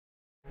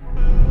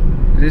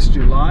It is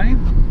July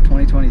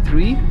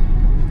 2023.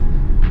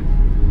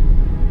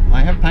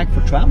 I have packed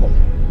for travel,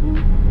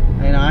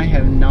 and I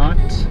have not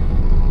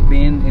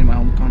been in my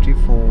home country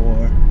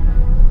for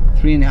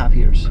 3.5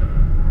 years.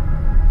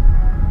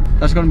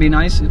 That's going to be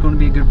nice. It's going to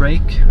be a good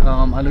break.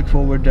 I look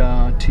forward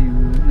to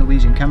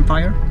Norwegian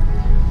campfire,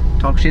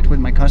 talk shit with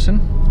my cousin,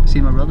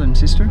 see my brother and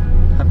sister,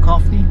 have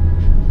coffee,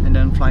 and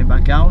then fly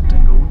back out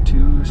and go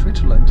to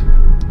Switzerland,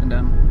 and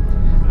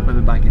then we'll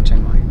be back in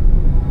Chiang Mai.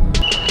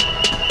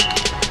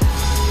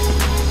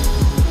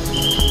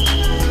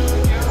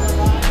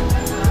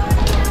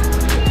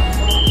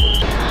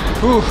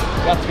 Whew,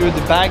 got through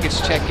the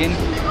baggage check-in.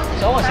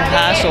 It's always a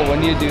hassle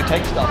when you do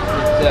tech stuff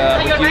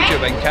with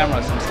YouTube and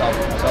cameras and stuff.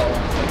 So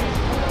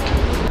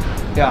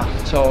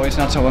yeah, so it's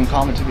not so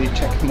uncommon to be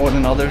checked more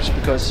than others,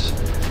 because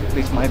at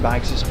least my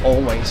bags is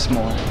always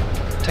more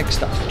tech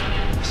stuff,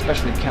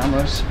 especially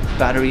cameras,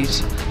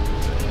 batteries,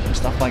 and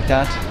stuff like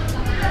that.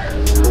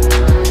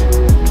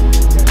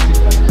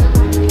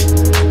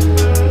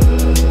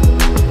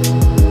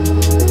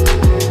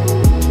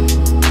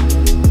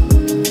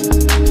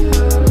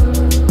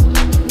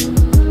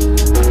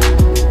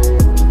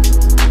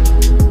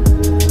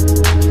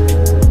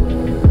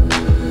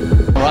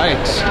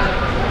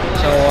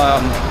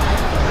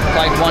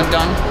 Flight 1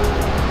 done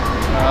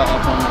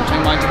from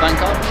Chiang Mai to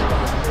Bangkok.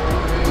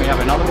 We have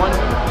another one,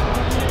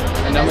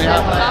 and then we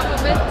have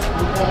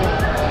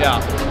yeah.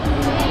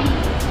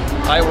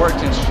 I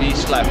worked and she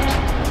slept,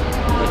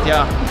 but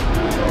yeah.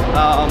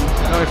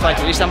 Then we fly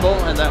to Istanbul,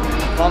 and then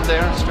from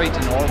there straight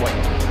to Norway.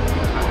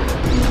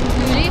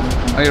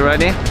 Are you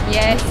ready?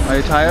 Yes. Are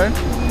you tired?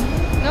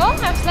 No,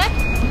 I've slept.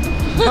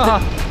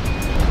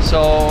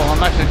 So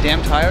I'm actually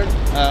damn tired.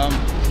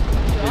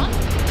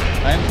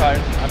 I am tired.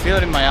 I feel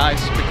it in my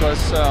eyes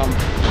because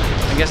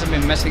I guess I've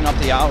been messing up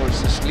the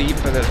hours, the sleep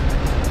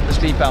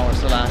hours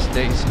the last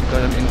days,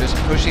 because I've been just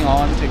pushing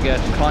on to get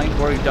client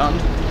work done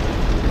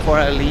before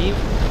I leave.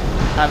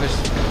 Have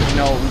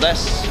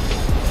less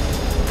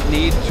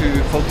need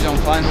to focus on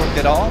client work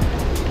at all,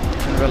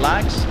 and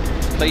relax,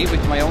 play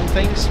with my own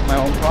things, my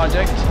own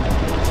project,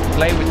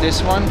 play with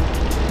this one,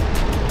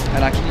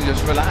 and actually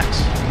just relax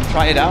and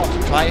try it out,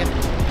 try it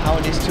how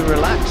it is to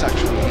relax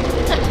actually.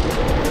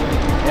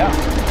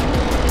 Yeah.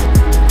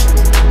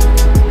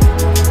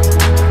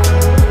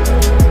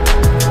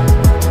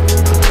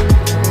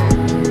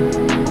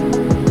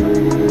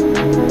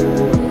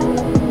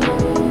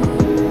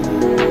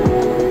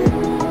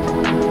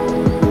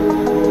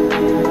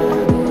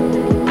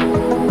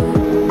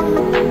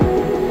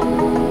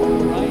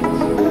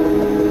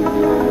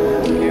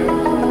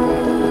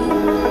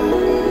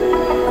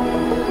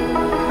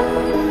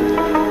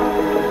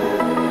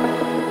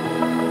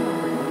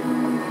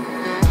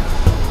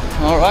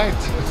 Alright,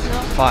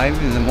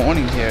 5 in the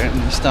morning here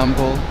in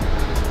Istanbul,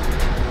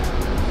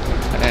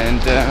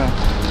 and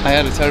I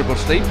had a terrible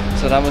sleep,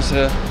 so that was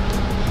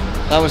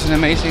an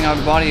amazing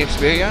out-of-body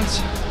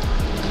experience.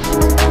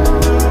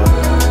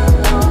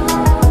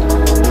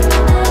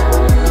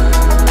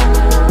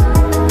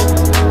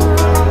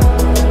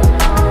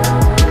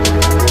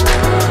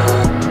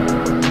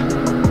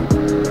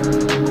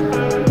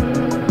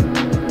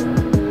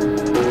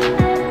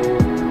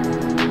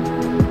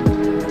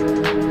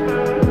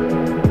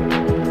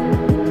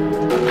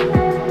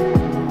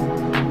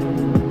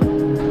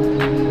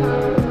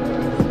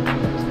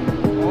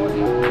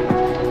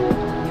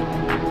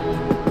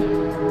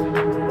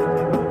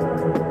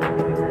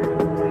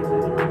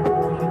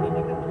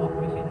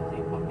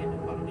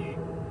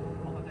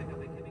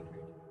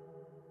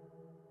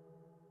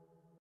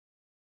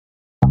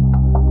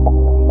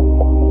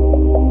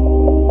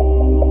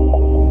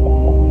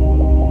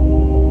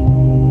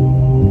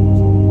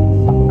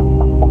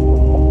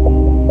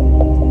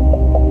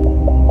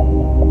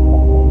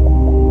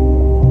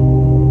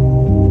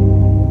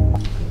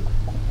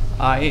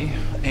 I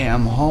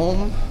am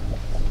home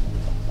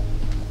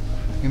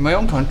in my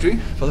own country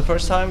for the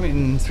first time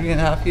in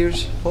 3.5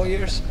 years, 4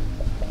 years.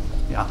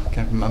 Yeah, I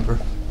can't remember.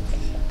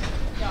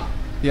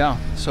 Yeah,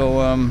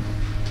 so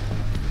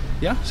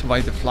yeah,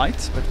 survived the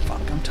flight, but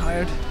fuck, I'm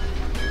tired.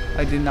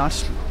 I did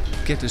not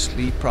get to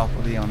sleep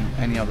properly on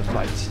any other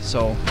flights,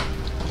 so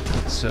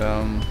it's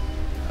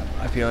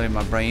I feel it in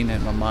my brain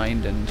and my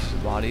mind and the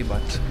body,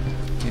 but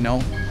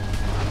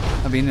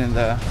I've been in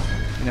a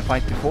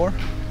fight before,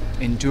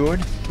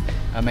 endured.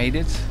 I made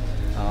it.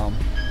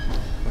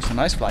 It was a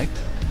nice flight.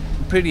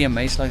 I'm pretty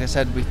amazed, like I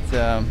said, with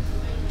the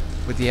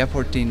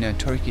airport in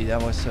Turkey. That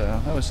was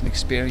an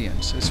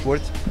experience. It's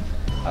worth.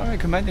 I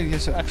recommend it.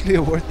 It's actually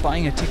worth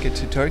buying a ticket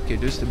to Turkey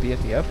just to be at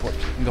the airport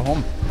and go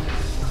home.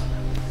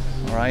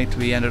 All right,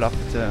 we ended up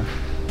with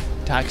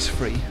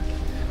tax-free.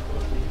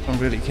 Don't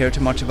really care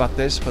too much about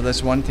this, but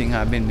that's one thing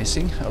I've been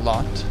missing a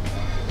lot.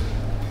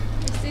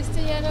 Is this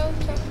the yellow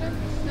chocolate?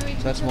 No,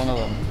 So that's one of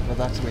them, but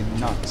that's really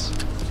nuts.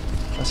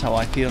 That's how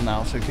I feel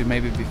now, so it could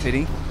maybe be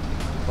fitting.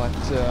 But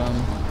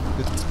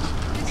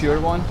the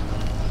pure one,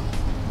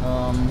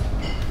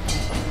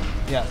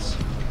 yes.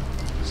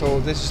 So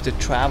this is the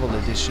travel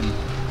edition.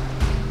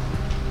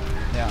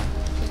 Yeah.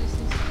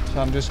 So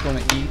I'm just going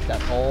to eat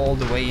that all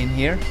the way in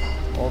here,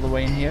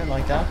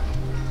 like that.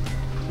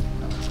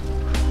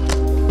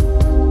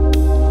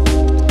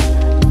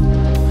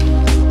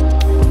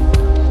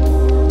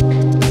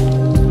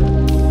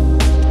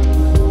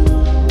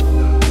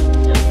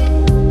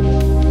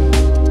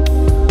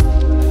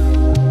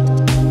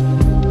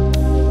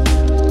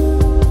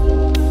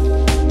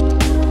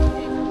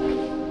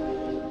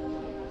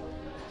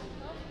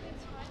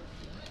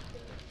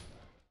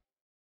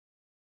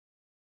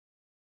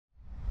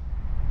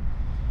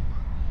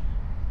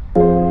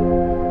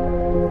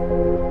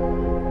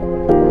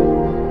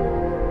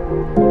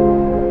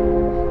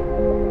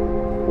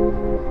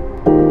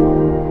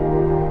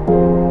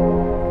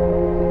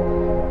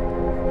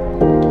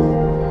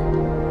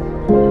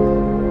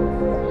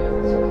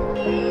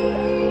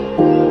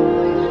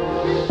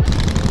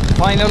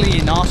 Finally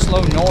in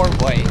Oslo,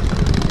 Norway.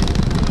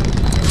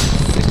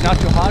 It's not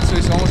too hot, so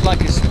it's almost like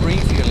a spring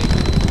feeling.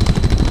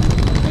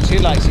 And she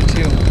likes it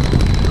too.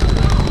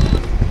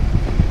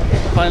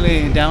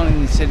 Finally down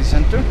in the city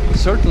center.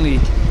 Certainly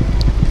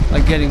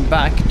like getting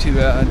back to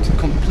a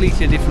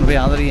completely different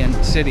reality and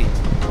city.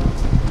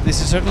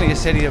 This is certainly a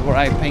city where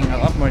I'm paying a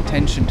lot more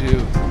attention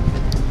to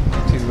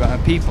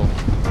people.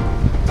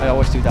 I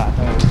always do that.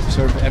 I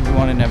observe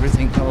everyone and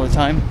everything all the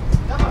time.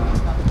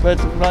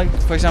 But like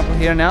for example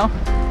here now,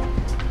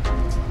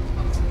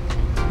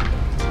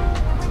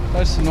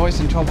 there's noise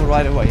and trouble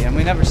right away, and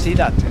we never see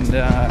that in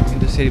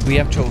the city we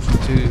have chosen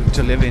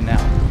to live in now.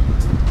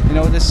 You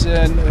know, this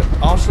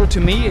Oslo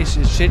to me is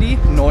shitty,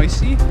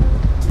 noisy,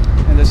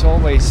 and there's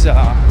always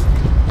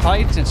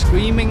fights and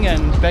screaming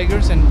and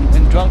beggars and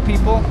drunk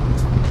people,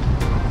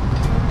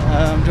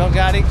 drug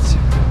addicts,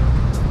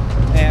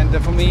 and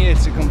for me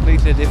it's a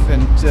completely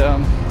different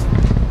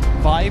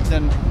vibe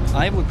than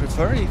I would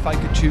prefer if I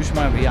could choose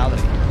my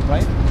reality,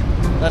 right?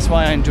 That's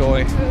why I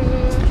enjoy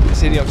the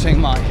city of Chiang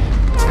Mai.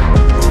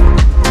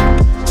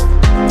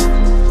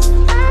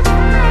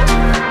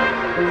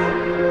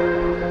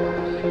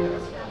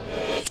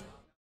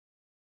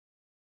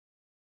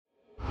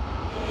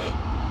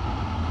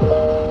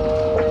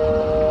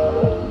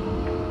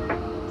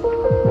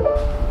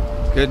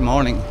 Good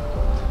morning.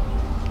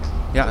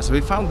 Yeah, so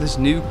we found this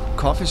new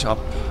coffee shop,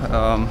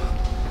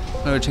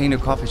 another chain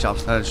of coffee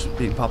shops that has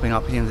been popping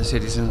up here in the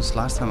city since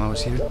last time I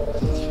was here.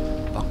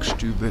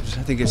 Backstube, I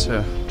think it's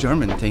a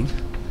German thing.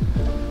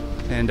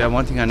 And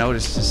one thing I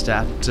noticed is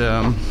that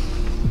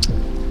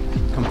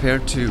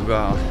compared to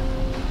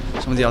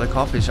some of the other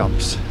coffee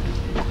shops,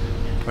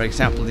 for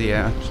example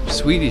the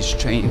Swedish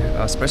chain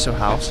Espresso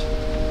House,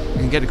 you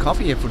can get a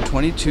coffee here for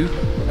 22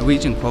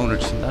 Norwegian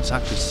kroners, and that's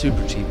actually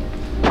super cheap.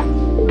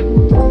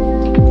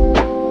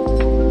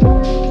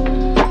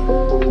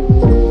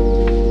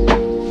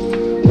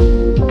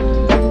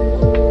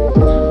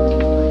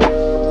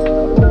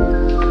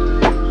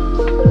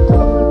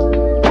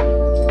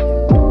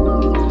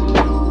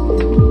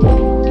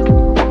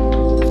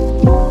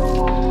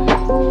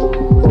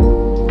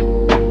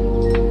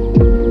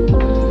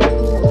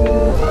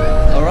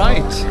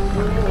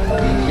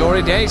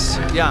 Days,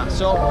 yeah.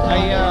 So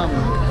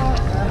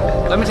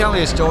let me tell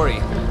you a story.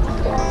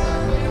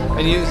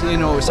 And you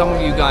know, some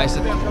of you guys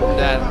that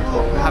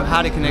have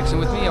had a connection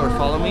with me or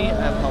follow me,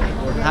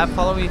 have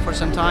followed me for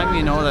some time,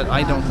 you know that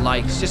I don't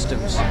like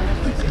systems.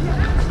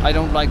 I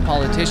don't like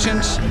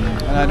politicians,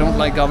 and I don't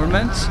like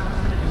governments.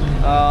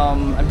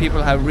 And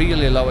people have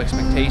really low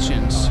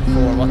expectations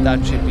for what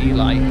that should be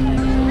like.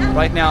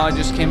 Right now, I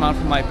just came out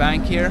from my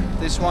bank here.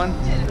 This one.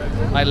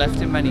 I left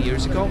them many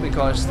years ago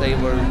because they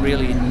were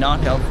really not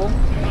helpful,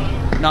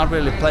 not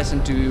really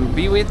pleasant to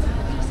be with.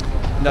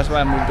 And that's why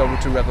I moved over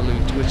to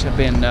Revolut, which have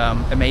been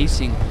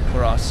amazing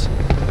for us.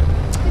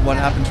 What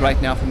happens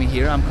right now for me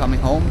here, I'm coming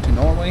home to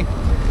Norway.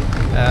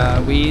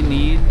 We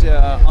need,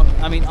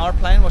 I mean, our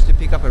plan was to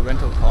pick up a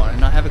rental car,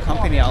 and I have a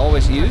company I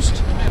always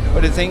used.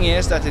 But the thing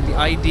is that the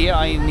idea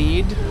I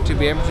need to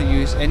be able to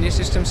use any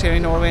systems here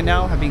in Norway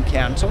now have been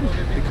cancelled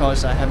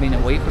because I have been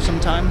away for some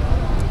time,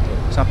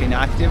 so I've been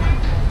active.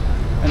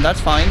 And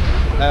that's fine,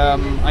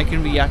 I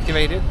can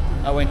reactivate it.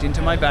 I went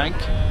into my bank,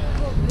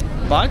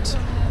 but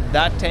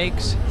that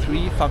takes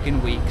 3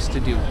 fucking weeks to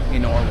do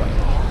in Norway,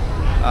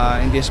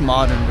 in this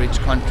modern rich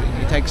country.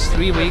 It takes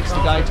 3 weeks,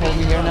 the guy told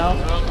me here now,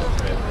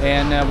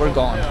 and we're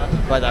gone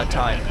by that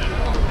time.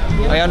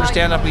 I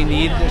understand that we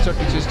need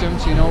certain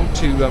systems, you know,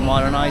 to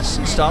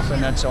modernize stuff,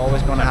 and that's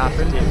always going to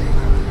happen.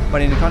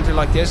 But in a country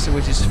like this,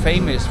 which is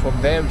famous for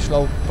very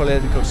slow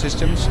political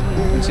systems,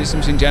 and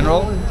systems in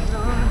general,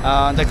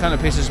 that kind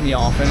of pisses me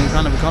off, and it's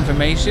kind of a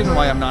confirmation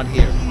why I'm not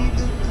here.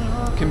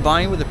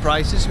 Combined with the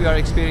prices we are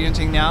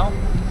experiencing now,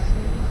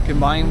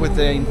 combined with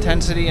the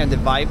intensity and the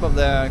vibe of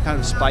the kind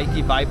of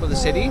spiky vibe of the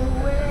city,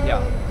 yeah.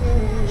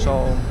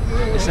 So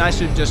it's nice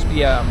to just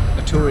be a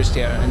tourist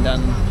here and then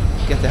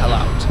get the hell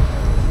out.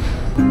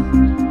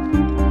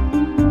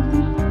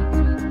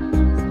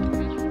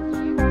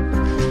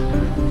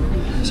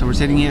 So we're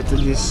sitting here at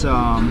this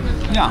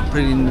yeah,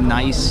 pretty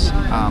nice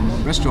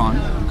restaurant,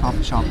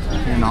 coffee shop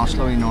here in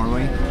Oslo, in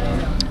Norway.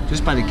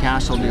 Just by the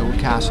castle, the old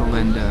castle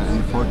and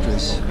the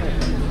fortress.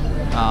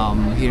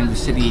 here in the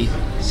city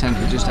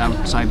center, just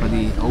outside by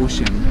the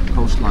ocean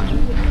coastline.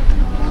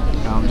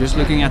 Just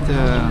looking at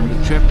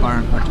the trip,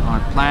 our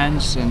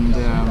plans, and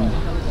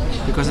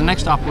because the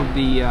next stop would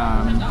be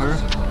her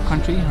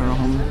country, her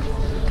home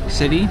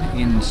city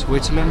in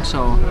Switzerland.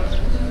 So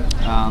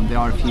there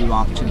are a few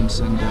options,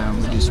 and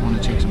we just want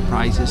to check some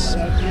prices.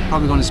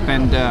 Probably going to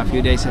spend a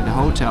few days at the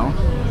hotel.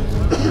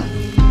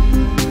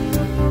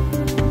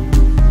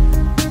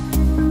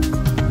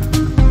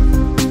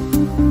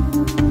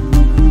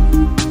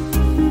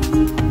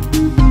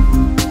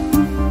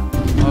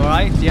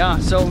 Alright, yeah,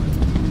 so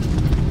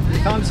we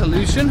found a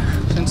solution.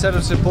 So instead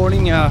of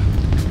supporting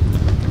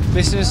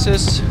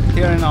businesses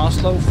here in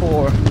Oslo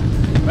for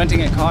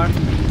renting a car,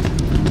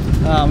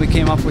 we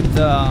came up with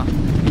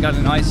we got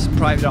a nice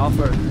private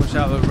offer, which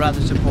I would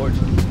rather support.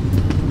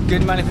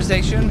 Good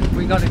manifestation.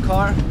 We got a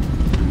car,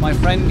 my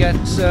friend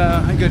gets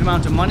a good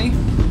amount of money,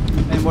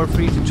 and we're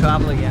free to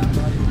travel again.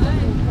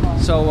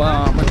 So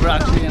but we're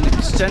actually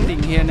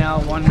extending here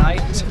now one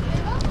night.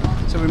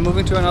 So we're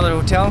moving to another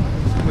hotel,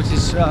 which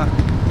is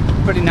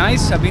pretty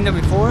nice. I've been there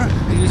before.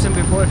 I used them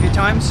before a few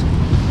times,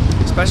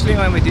 especially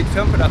when we did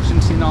film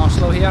productions in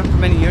Oslo here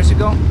many years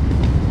ago.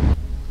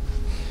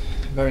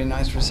 Very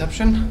nice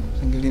reception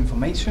and good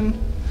information.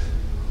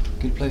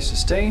 Good place to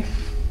stay.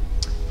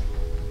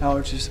 Now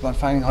it's just about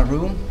finding our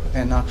room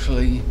and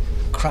actually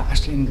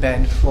crashed in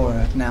bed for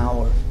an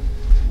hour.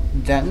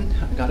 Then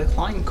I got a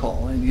client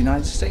call in the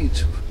United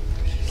States.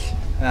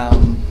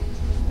 And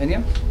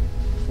yeah,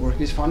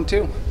 work is fun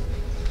too.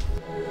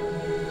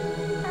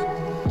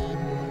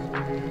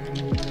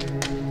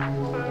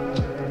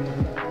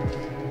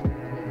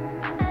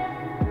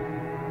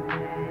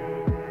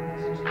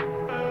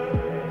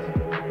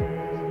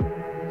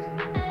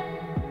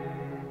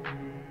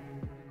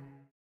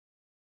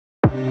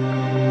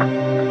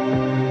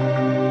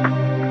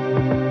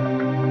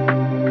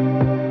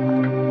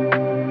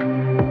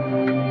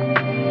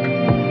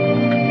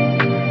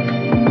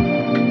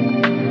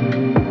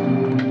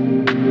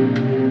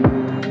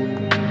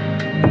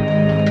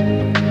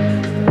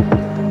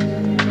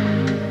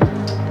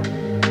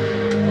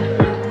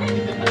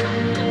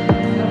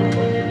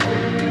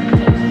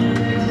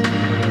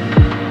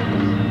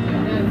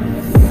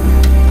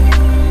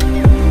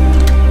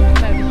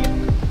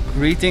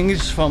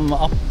 Greetings from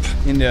up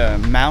in the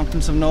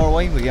mountains of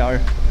Norway. We are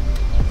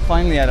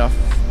finally at our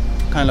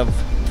kind of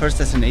first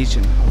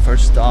destination, our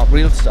first stop,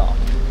 real stop.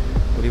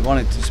 We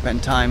wanted to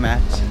spend time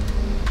at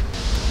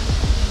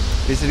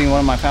visiting one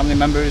of my family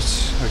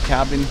members, her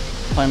cabin.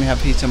 Finally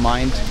have peace of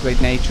mind,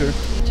 great nature.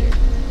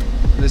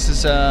 This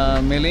is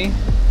Millie,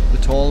 the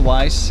tall,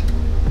 wise.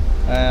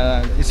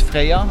 It's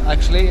Freya,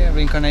 actually,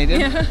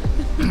 reincarnated. Yeah.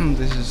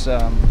 This is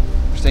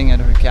we're staying at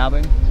her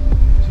cabin.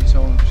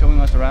 Showing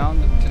us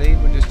around. Today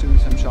we're just doing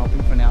some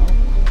shopping for now.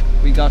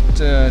 We got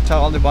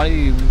Tal, the buddy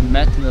you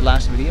met in the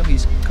last video.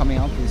 He's coming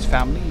out with his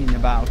family in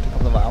about a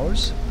couple of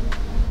hours.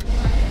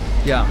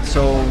 Yeah,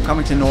 so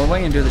coming to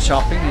Norway and do the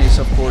shopping is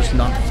of course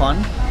not fun.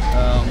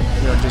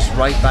 We are just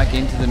right back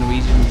into the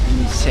Norwegian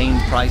insane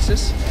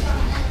prices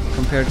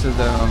compared to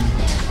the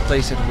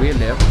place that we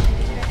live.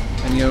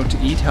 And you know, to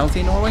eat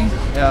healthy in Norway,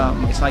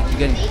 it's like you're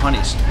getting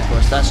punished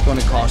because that's going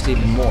to cost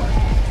even more.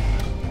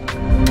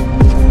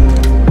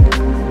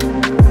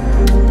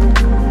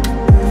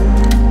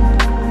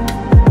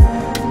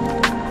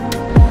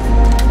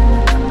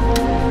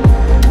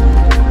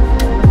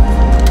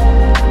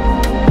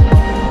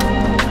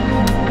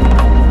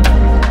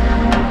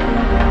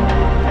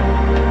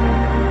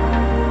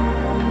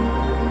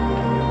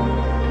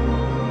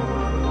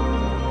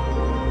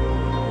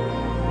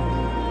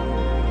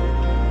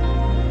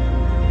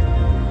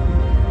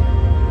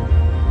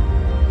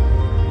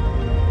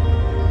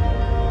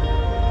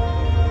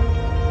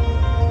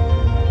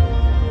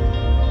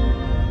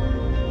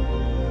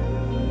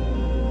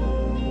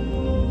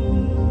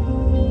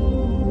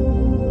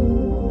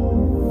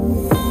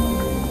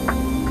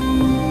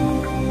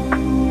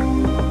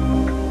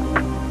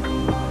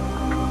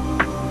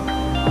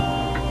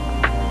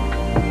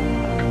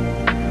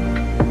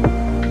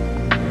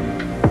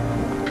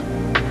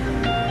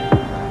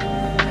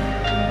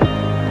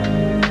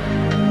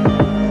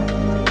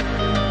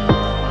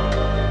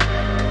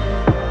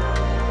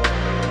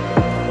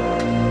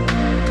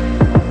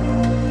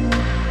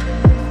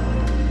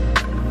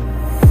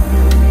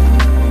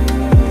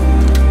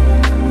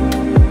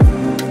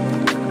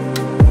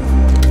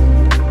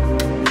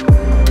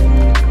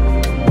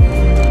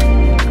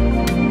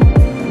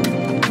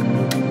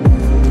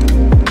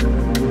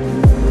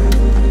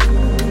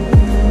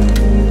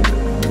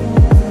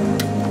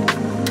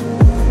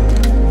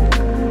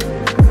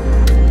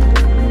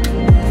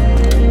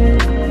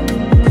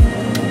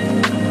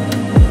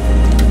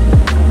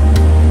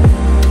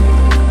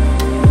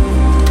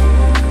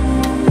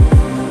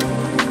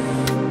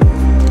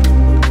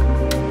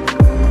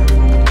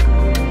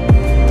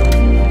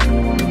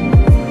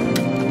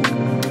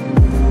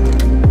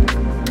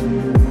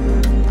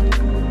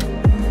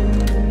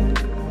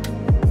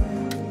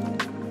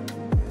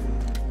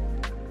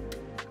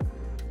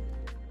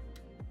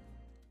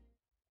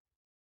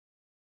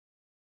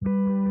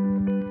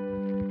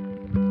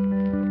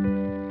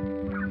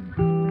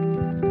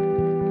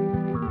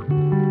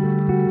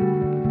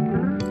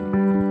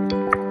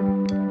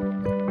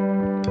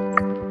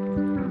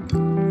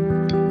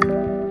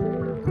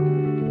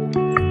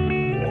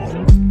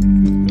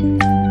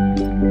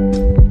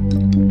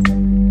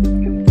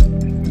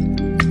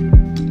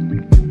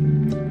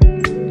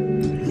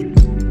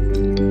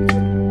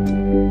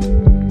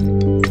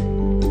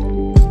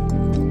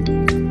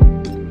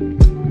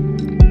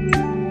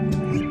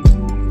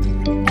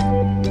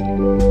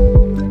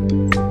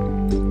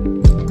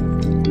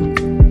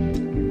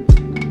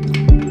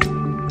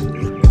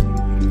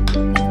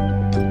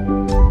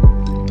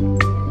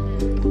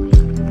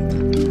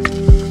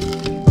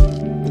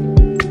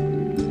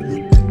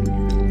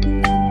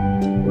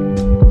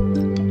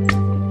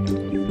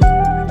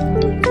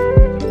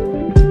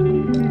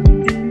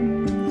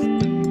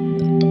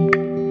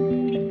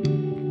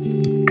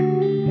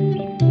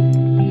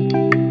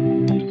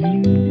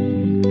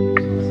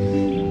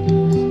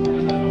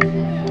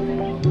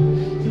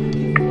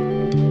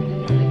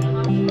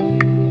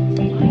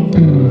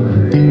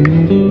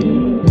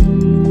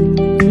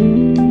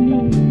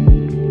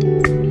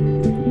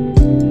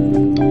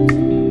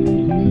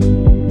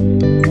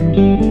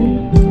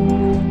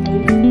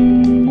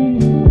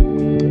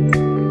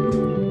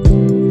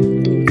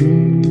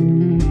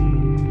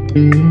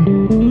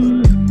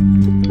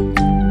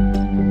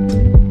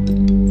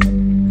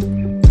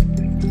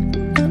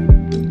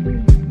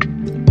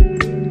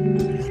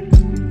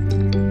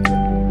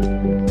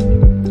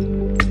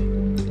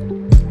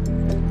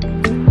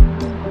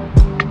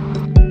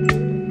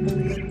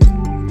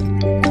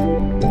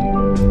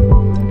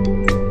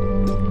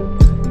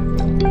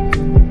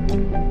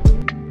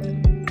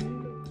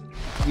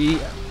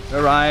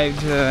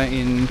 arrived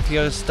in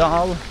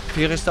Fyresdal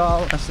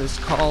as it's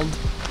called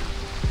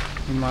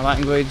in my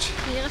language.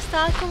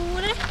 Fyresdal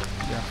kommune.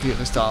 Yeah,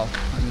 Fyresdal,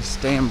 and it's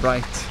staying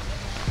bright.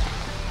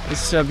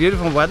 It's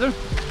beautiful weather,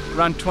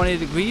 around 20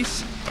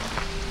 degrees,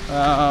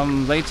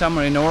 late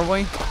summer in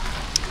Norway.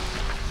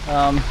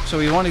 So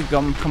we wanted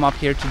to come up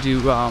here to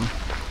do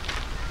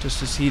just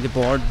to see the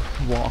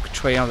boardwalk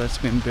trail that's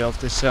been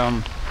built. It's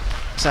so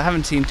I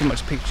haven't seen too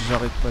much pictures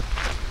of it, but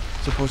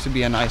it's supposed to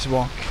be a nice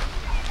walk.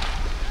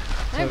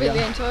 I really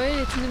enjoy it.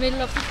 It's in the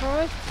middle of the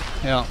forest,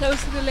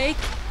 close to the lake.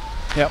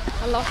 Yep.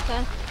 I love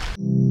that.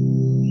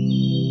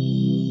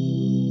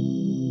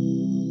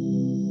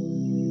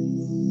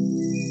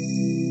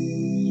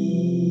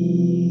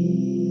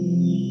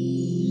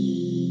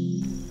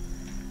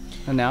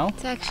 And now?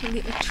 It's actually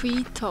a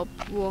treetop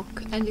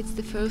walk, and it's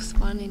the first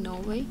one in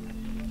Norway.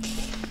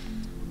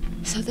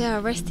 So there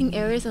are resting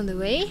areas on the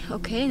way.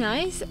 Okay,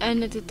 nice.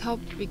 And at the top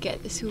we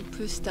get a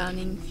super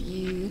stunning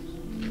view,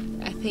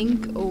 I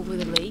think, over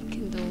the lake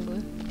and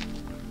over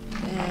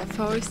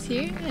forest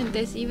here. And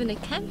there's even a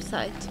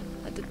campsite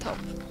at the top.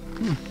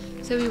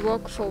 So we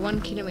walk for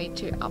 1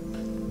 kilometer up.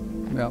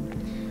 Yeah.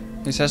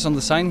 It says on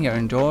the sign here,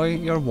 enjoy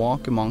your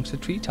walk amongst the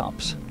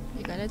treetops.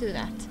 We're gonna do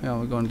that. Yeah,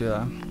 we're gonna do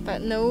that.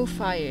 But no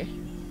fire.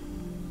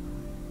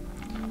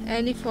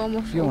 Any form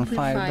of You open want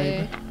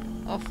fire,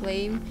 or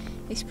flame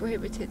is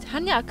prohibited.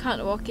 Hanya, I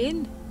can't walk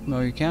in. No,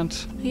 you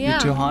can't. Yeah. You're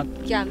too hot.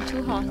 Yeah, I'm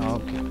too hot. Oh,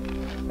 okay.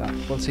 Yeah,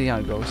 we'll see how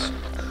it goes.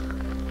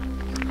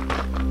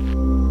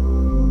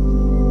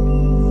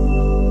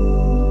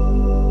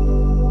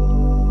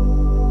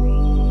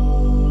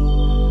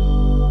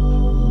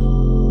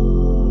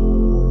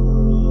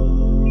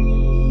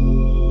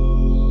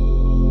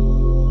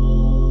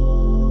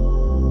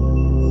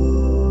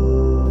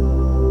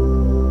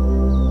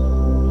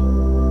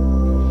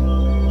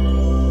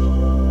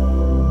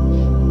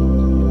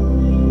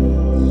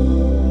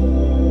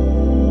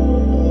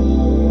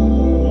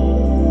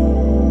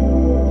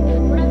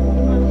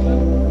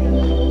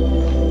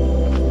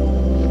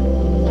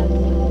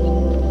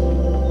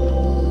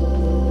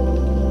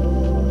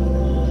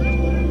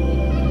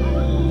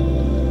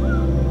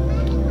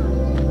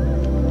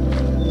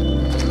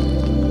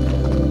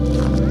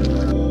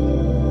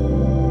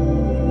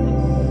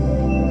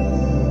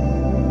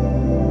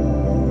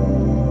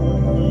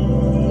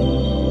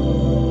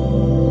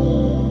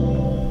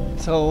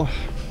 So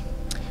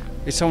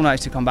it's so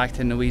nice to come back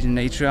to Norwegian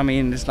nature. I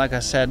mean, it's like I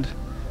said,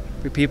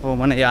 with people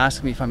when they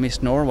ask me if I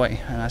miss Norway,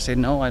 and I say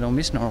no, I don't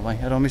miss Norway.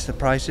 I don't miss the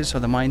prices or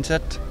the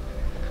mindset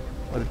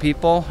or the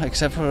people,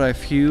 except for a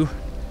few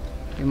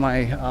in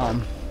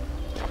my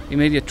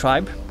immediate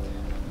tribe.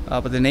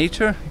 But the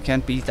nature, you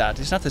can't beat that.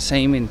 It's not the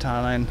same in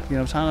Thailand. You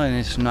know, Thailand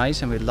is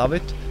nice and we love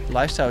it. The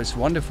lifestyle is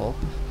wonderful,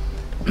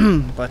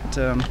 but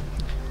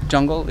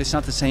jungle is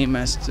not the same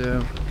as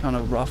the kind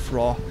of rough,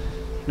 raw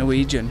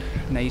Norwegian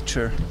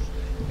nature.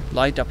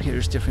 Light up here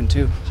is different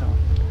too. So.